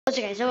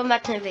Okay guys, welcome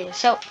back to the video.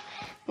 So,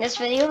 in this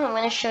video, I'm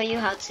going to show you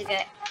how to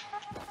get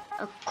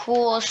a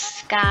cool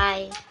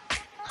sky,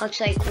 how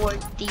to like work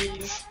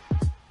these.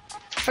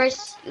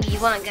 First, you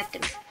want to get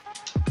them.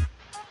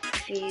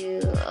 If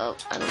you,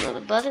 I don't know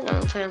the button, I'm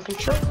going to put it on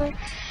controller.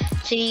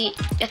 So you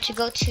have to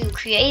go to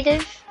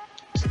creative,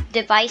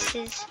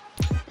 devices,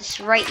 it's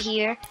right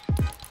here.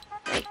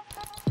 Like,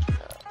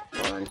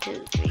 1,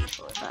 2, 3,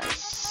 4, 5,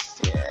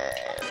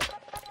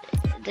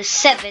 the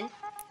 7.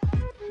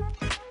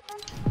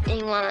 And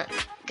you want to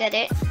get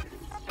it.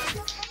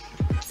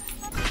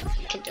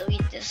 You can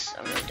delete this.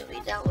 I'm going to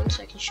delete that one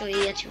so I can show you.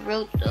 You have to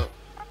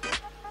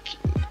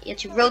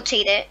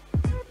rotate it.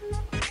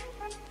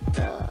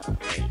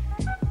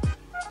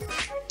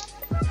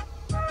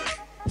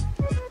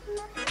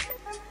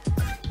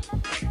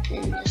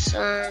 In the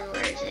sun,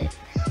 where is it?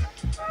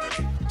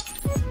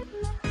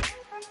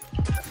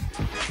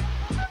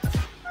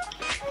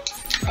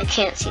 I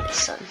can't see the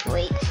sun.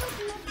 Wait.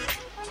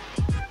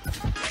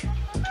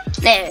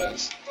 There it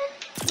is.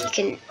 You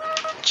can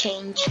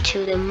change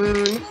to the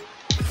moon.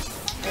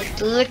 Like,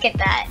 look at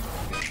that.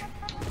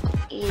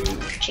 You can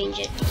change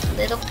it a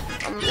little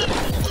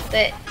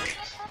bit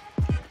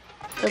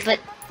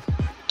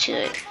to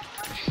it.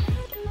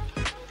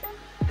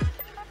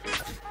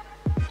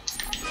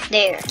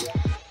 There.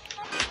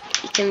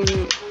 You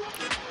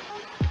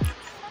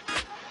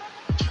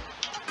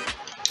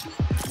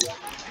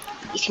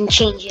can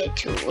change it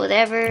to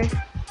whatever.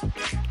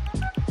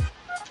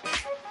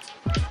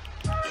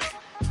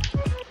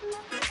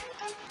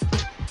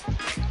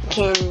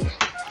 Can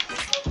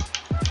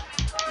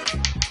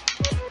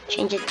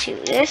change it to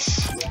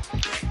this,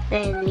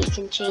 then you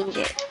can change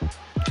it.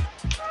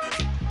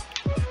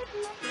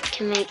 You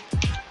can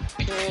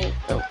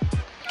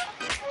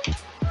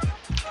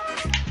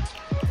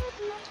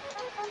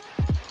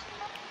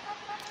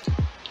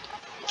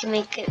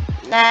make it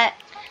that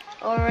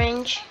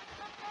orange,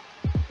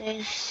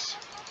 this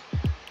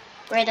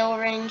red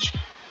orange.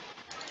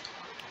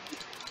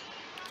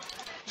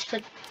 Let's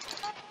put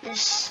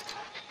this.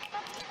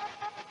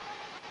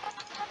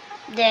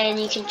 Then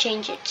you can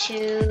change it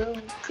to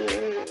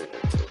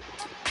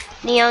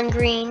neon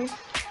green.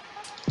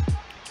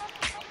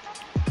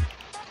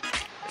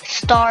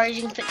 Stars,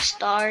 you can put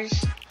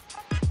stars.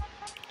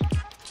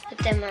 Put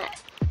them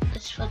at,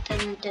 let's put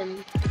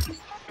them.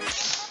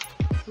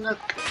 Look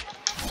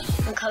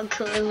how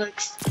cool it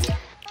looks.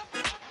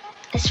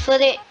 Let's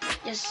put it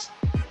just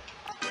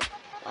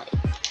like,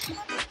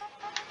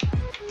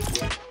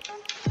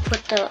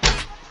 put the,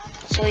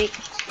 so you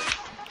can,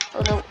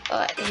 although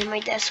I hit my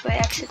desk by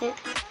accident.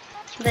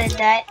 But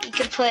that you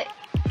can put,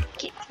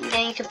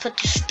 then you can put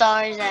the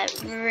stars that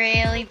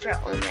really bright.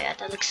 Oh my god,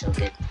 that looks so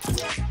good.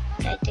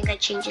 I think I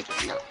changed it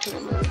to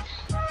the moon.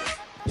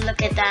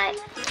 Look at that.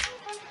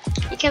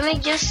 You can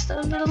make just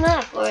a little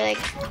map or like,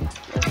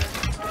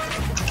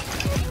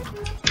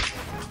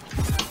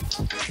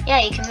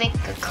 yeah, you can make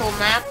a cool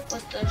map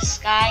with the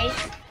sky.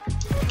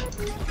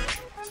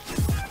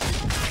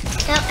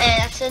 Yeah,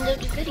 and that's the end of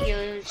the video.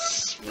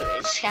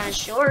 It's kind of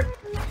short,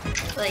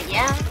 but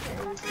yeah.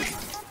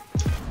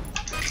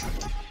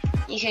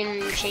 You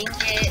can change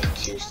it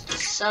to the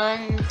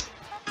sun.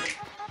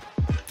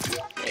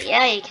 But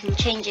yeah, you can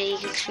change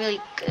it. It's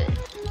really good.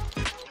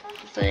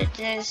 But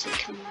this, you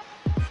can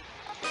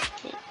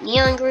make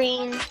neon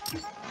green.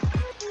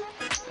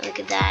 Look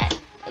at that.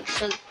 Looks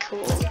so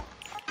cool.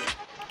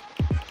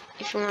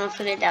 If you want to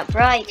put it that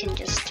bright, you can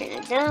just turn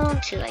it down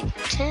to like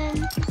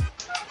 10.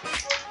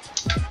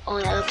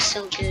 Oh, that looks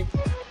so good.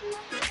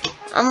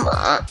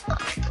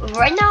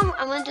 Right now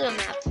I'm gonna do a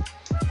map.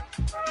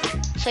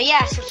 So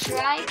yeah,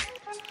 subscribe.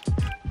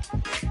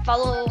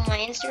 Follow my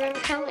Instagram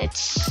account.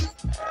 It's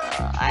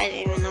I don't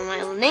even know my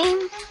own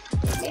name.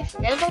 Okay,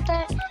 forget about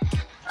that.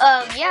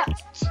 Yeah,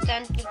 so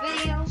that's the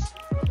video.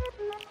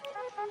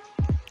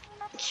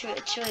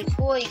 It's really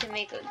cool. You can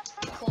make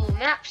cool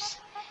maps.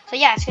 So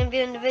yeah, it's gonna be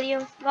in the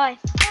video. Bye.